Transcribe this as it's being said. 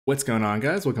What's going on,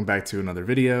 guys? Welcome back to another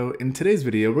video. In today's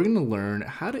video, we're going to learn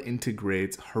how to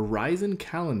integrate Horizon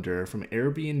Calendar from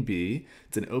Airbnb.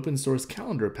 It's an open source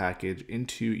calendar package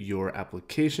into your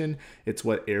application. It's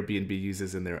what Airbnb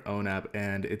uses in their own app,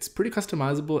 and it's pretty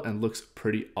customizable and looks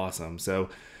pretty awesome. So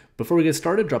before we get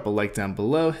started, drop a like down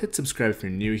below, hit subscribe if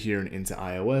you're new here and into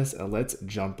iOS, and let's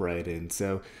jump right in.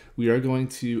 So we are going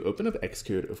to open up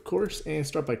Xcode, of course, and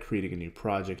start by creating a new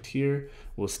project here.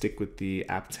 We'll stick with the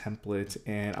app template,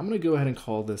 and I'm going to go ahead and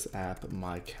call this app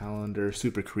My Calendar.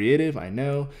 Super creative, I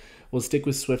know. We'll stick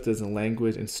with Swift as a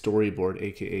language and Storyboard,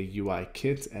 aka UI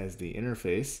Kit, as the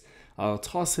interface. I'll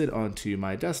toss it onto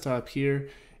my desktop here.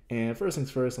 And first things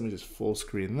first, let me just full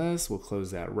screen this. We'll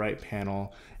close that right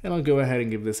panel, and I'll go ahead and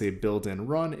give this a build-in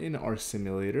run in our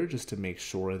simulator just to make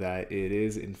sure that it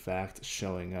is in fact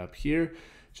showing up here.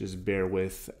 Just bear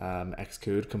with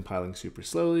Xcode compiling super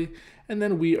slowly. And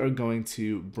then we are going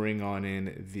to bring on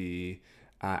in the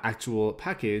actual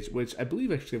package, which I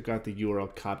believe actually I've got the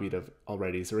URL copied of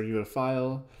already. So we're gonna go to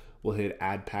File, we'll hit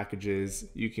Add Packages.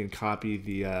 You can copy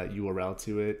the URL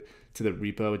to the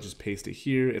repo and just paste it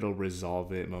here. It'll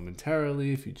resolve it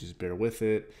momentarily if you just bear with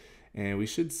it. And we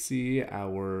should see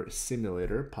our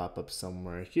simulator pop up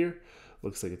somewhere here.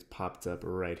 Looks like it's popped up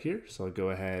right here. So I'll go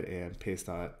ahead and paste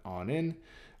that on in,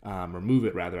 remove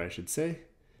it rather, I should say.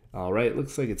 All right,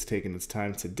 looks like it's taking its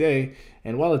time today.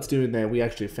 And while it's doing that, we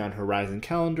actually found Horizon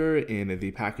Calendar in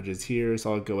the packages here.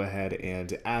 So I'll go ahead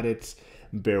and add it,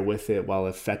 bear with it while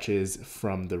it fetches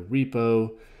from the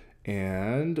repo.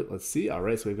 And let's see, all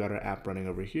right, so we've got our app running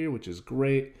over here, which is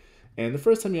great. And the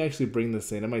first time you actually bring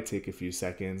this in, it might take a few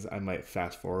seconds. I might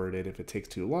fast forward it if it takes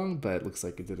too long, but it looks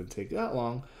like it didn't take that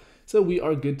long. So we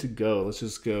are good to go. Let's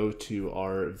just go to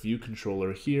our view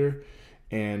controller here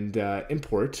and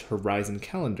import Horizon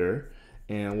Calendar,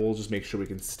 and we'll just make sure we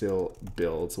can still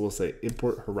build. So we'll say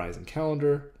import Horizon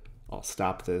Calendar. I'll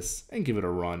stop this and give it a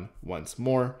run once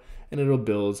more, and it'll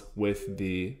build with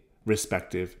the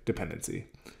respective dependency.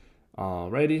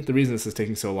 Alrighty, the reason this is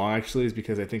taking so long actually is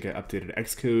because I think I updated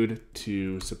Xcode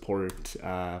to support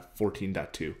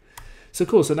 14.2. So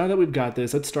cool, so now that we've got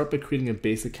this, let's start by creating a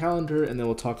basic calendar, and then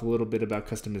we'll talk a little bit about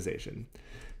customization.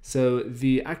 So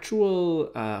the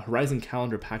actual Horizon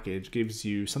Calendar package gives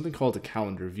you something called a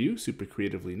calendar view, super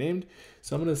creatively named.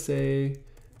 So I'm gonna say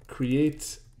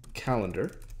create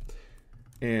calendar,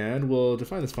 and we'll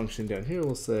define this function down here.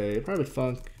 We'll say private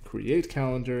func create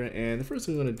calendar, and the first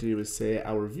thing we want to do is say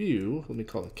our view, let me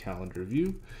call it calendar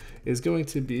view, is going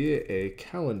to be a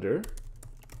calendar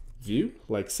view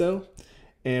like so.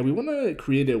 And we want to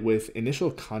create it with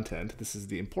initial content. This is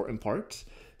the important part.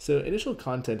 So initial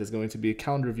content is going to be a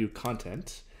calendar view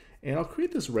content, and I'll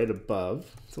create this right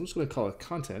above. So I'm just going to call it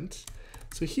content.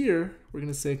 So here we're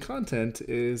going to say content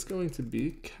is going to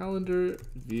be calendar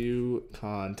view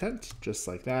content, just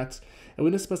like that. And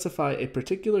we're going to specify a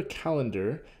particular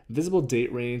calendar, visible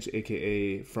date range,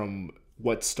 aka from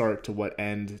what start to what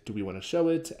end do we want to show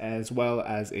it, as well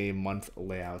as a month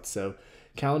layout. So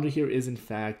calendar here is in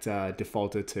fact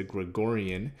defaulted to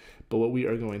Gregorian, but what we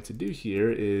are going to do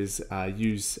here is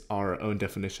use our own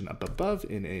definition up above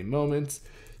in a moment.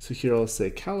 So here I'll say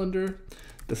calendar.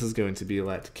 This is going to be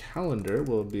let calendar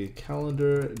will be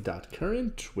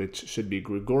calendar.current, which should be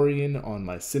Gregorian on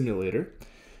my simulator.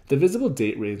 The visible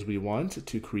date range we want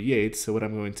to create, so what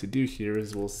I'm going to do here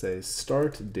is we'll say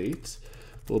start date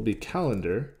will be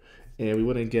calendar, and we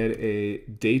want to get a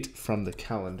date from the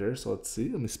calendar. So let's see,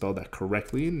 let me spell that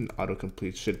correctly, and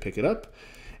autocomplete should pick it up.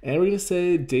 And we're going to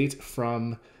say date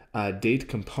from date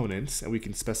components, and we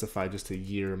can specify just a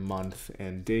year, month,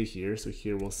 and day here. So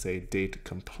here we'll say date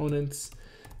components,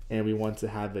 and we want to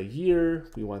have a year,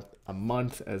 we want a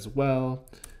month as well.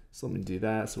 So let me do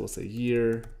that. So we'll say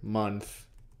year, month,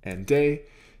 and day.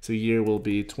 So year will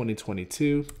be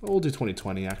 2022, we'll do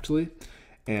 2020 actually,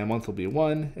 and month will be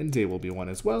 1, and day will be 1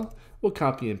 as well. We'll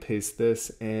copy and paste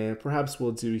this, and perhaps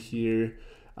we'll do here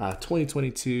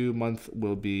 2022, month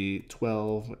will be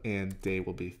 12, and day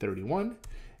will be 31. And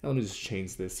let me just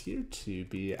change this here to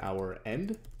be our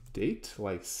end date,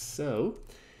 like so.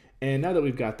 And now that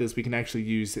we've got this, we can actually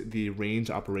use the range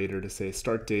operator to say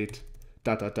start date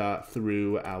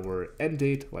through our end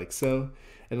date, like so.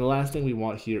 And the last thing we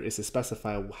want here is to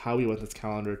specify how we want this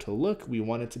calendar to look. We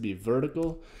want it to be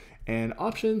vertical. And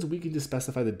options, we can just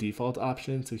specify the default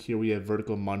option. So here we have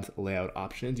vertical month layout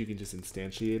options. You can just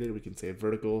instantiate it. We can say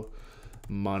vertical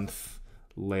month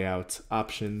layout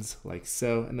options, like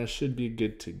so. And that should be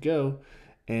good to go.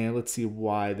 And let's see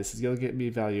why this is going to get me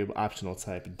value of optional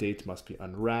type. Date must be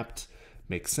unwrapped.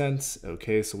 Makes sense.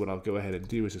 Okay, so what I'll go ahead and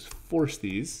do is just force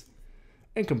these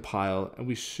and compile, and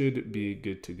we should be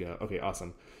good to go. Okay,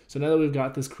 awesome. So now that we've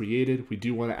got this created, we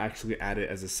do want to actually add it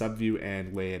as a subview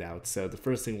and lay it out. So the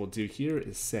first thing we'll do here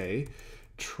is say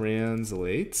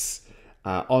translates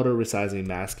auto resizing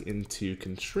mask into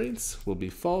constraints will be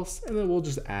false, and then we'll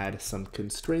just add some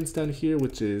constraints down here,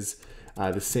 which is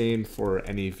the same for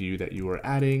any view that you are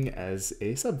adding as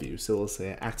a subview. So we'll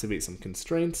say activate some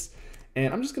constraints,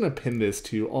 and I'm just going to pin this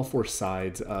to all 4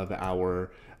 sides of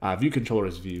our view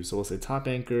controller's view. So we'll say top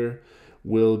anchor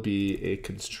will be a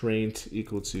constraint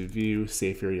equal to view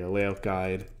safe area layout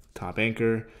guide top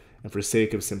anchor. And for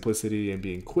sake of simplicity and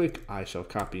being quick, I shall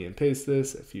copy and paste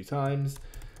this a few times.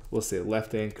 We'll say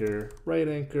left anchor, right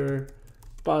anchor,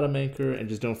 bottom anchor, and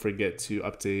just don't forget to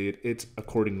update it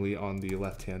accordingly on the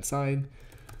left-hand side.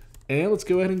 And let's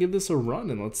go ahead and give this a run,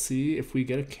 and let's see if we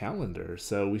get a calendar.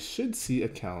 So we should see a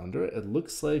calendar. It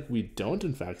looks like we don't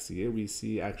in fact see it. We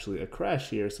see actually a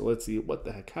crash here. So let's see what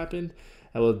the heck happened.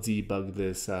 I will debug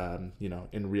this,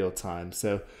 in real time.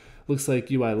 So looks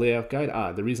like UI layout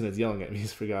guide. The reason it's yelling at me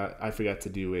is I forgot to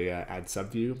do a add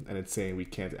subview, and it's saying we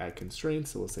can't add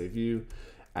constraints. So we'll say view,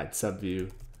 add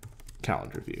subview,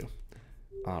 calendar view.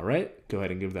 All right, go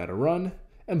ahead and give that a run.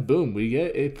 And boom, we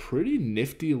get a pretty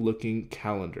nifty looking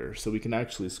calendar. So we can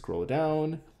actually scroll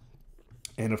down.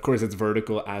 And of course, it's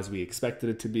vertical as we expected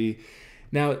it to be.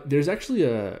 Now, there's actually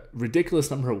a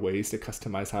ridiculous number of ways to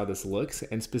customize how this looks,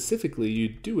 and specifically, you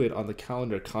do it on the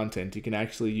calendar content. You can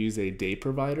actually use a day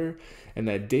provider, and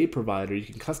that day provider, you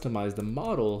can customize the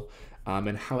model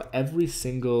and how every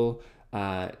single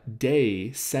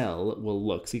day cell will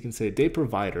look. So you can say day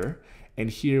provider, and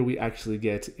here we actually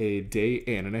get a day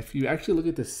in. And if you actually look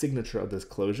at the signature of this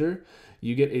closure,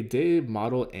 you get a day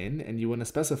model in, and you want to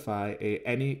specify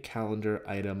any calendar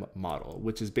item model,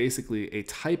 which is basically a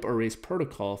type erase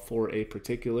protocol for a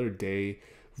particular day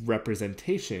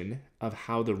representation of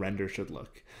how the render should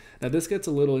look. Now this gets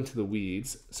a little into the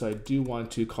weeds, so I do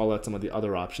want to call out some of the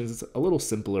other options. It's a little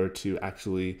simpler to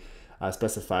actually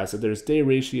specify. So there's day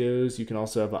ratios. You can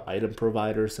also have an item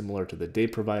provider similar to the day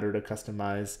provider to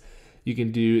customize. You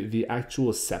can do the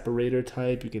actual separator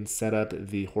type. You can set up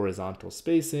the horizontal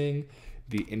spacing,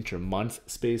 the inter-month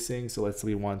spacing. So let's say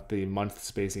we want the month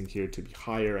spacing here to be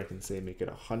higher. I can say make it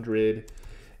 100.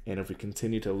 And if we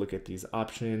continue to look at these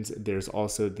options, there's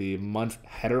also the month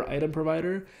header item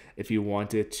provider. If you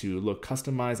want it to look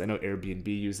customized, I know Airbnb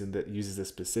uses this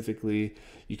specifically.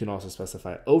 You can also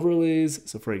specify overlays.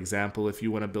 So for example, if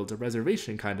you want to build a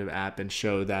reservation kind of app and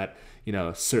show that,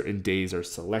 certain days are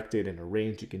selected and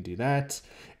arranged, you can do that,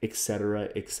 etc.,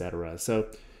 etc. So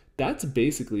that's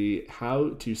basically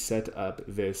how to set up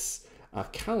this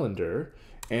calendar.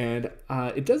 And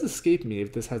it does escape me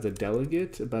if this has a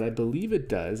delegate, but I believe it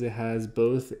does. It has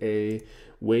both a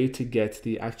way to get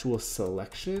the actual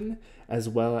selection as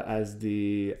well as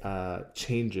the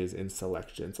changes in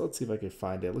selection. So let's see if I can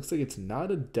find it. It looks like it's not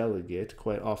a delegate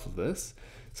quite off of this.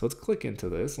 So let's click into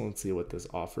this and let's see what this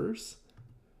offers.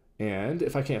 And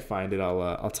if I can't find it,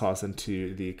 I'll toss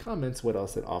into the comments what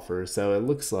else it offers. So it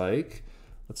looks like,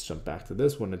 let's jump back to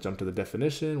this. We're gonna jump to the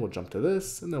definition, we'll jump to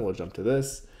this, and then we'll jump to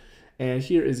this. And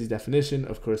here is the definition.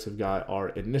 Of course, we've got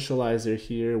our initializer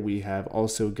here. We have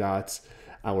also got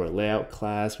our layout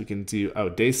class. We can do,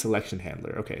 day selection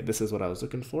handler. Okay, this is what I was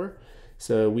looking for.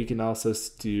 So we can also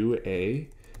do a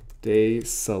day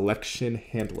selection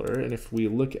handler. And if we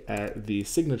look at the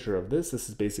signature of this, this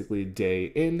is basically day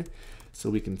in. So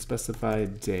we can specify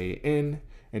day in,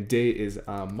 and day is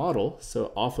a model.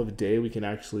 So off of day, we can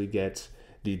actually get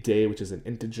the day, which is an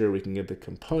integer. We can get the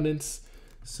components.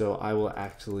 So I will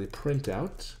actually print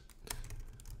out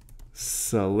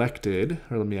selected,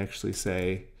 or let me actually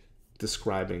say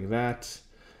describing that.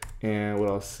 And what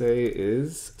I'll say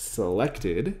is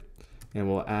selected, and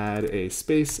we'll add a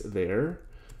space there.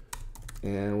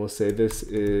 And we'll say this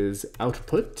is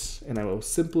output, and I will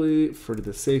simply, for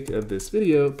the sake of this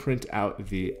video, print out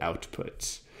the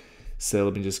output. So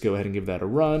let me just go ahead and give that a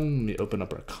run. Let me open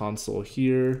up our console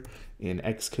here in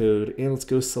Xcode, and let's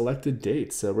go selected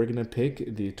date. So we're gonna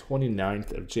pick the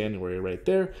 29th of January right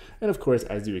there. And of course,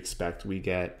 as you expect, we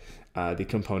get the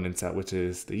components out, which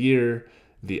is the year,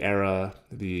 the era,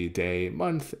 the day,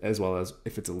 month, as well as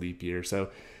if it's a leap year. So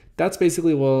that's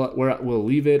basically where we'll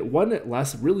leave it. One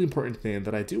last really important thing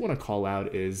that I do wanna call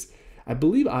out is, I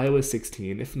believe iOS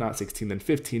 16, if not 16, then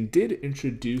 15, did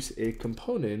introduce a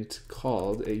component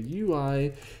called a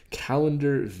UI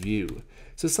calendar view.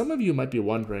 So some of you might be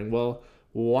wondering, well,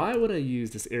 why would I use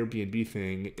this Airbnb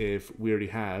thing if we already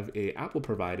have a Apple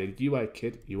provided UI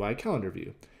kit UI calendar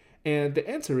view? And the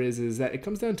answer is that it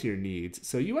comes down to your needs.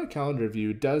 So UI calendar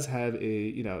view does have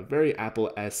a very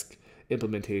Apple-esque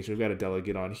implementation. We've got a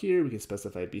delegate on here. We can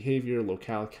specify behavior,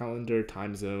 locale, calendar,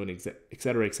 time zone,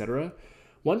 etc., etc.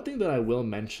 One thing that I will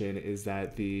mention is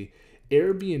that the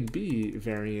Airbnb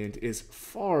variant is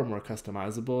far more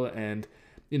customizable, and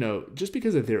just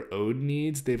because of their own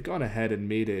needs, they've gone ahead and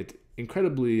made it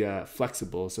incredibly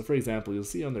flexible. So for example, you'll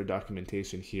see on their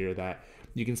documentation here that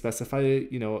you can specify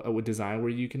a design where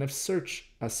you can have a search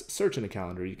in a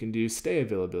calendar. You can do stay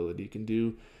availability. You can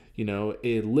do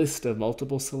a list of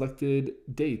multiple selected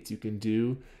dates. You can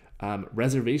do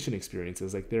reservation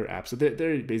experiences like their app. So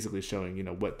they're basically showing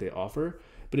what they offer.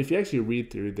 But if you actually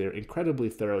read through their incredibly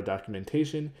thorough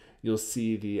documentation, you'll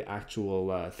see the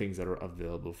actual things that are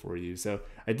available for you. So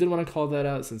I did want to call that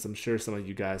out, since I'm sure some of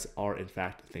you guys are in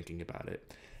fact thinking about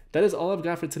it. That is all I've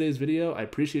got for today's video. I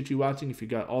appreciate you watching. If you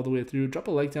got all the way through, drop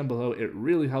a like down below. It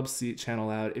really helps the channel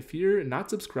out. If you're not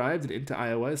subscribed and into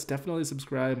iOS, definitely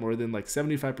subscribe. More than like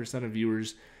 75% of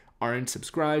viewers aren't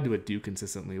subscribed but do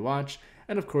consistently watch.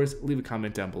 And of course, leave a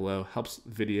comment down below. Helps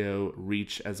video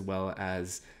reach, as well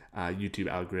as YouTube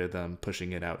algorithm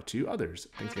pushing it out to others.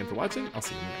 Thanks again for watching. I'll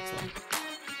see you in the next one.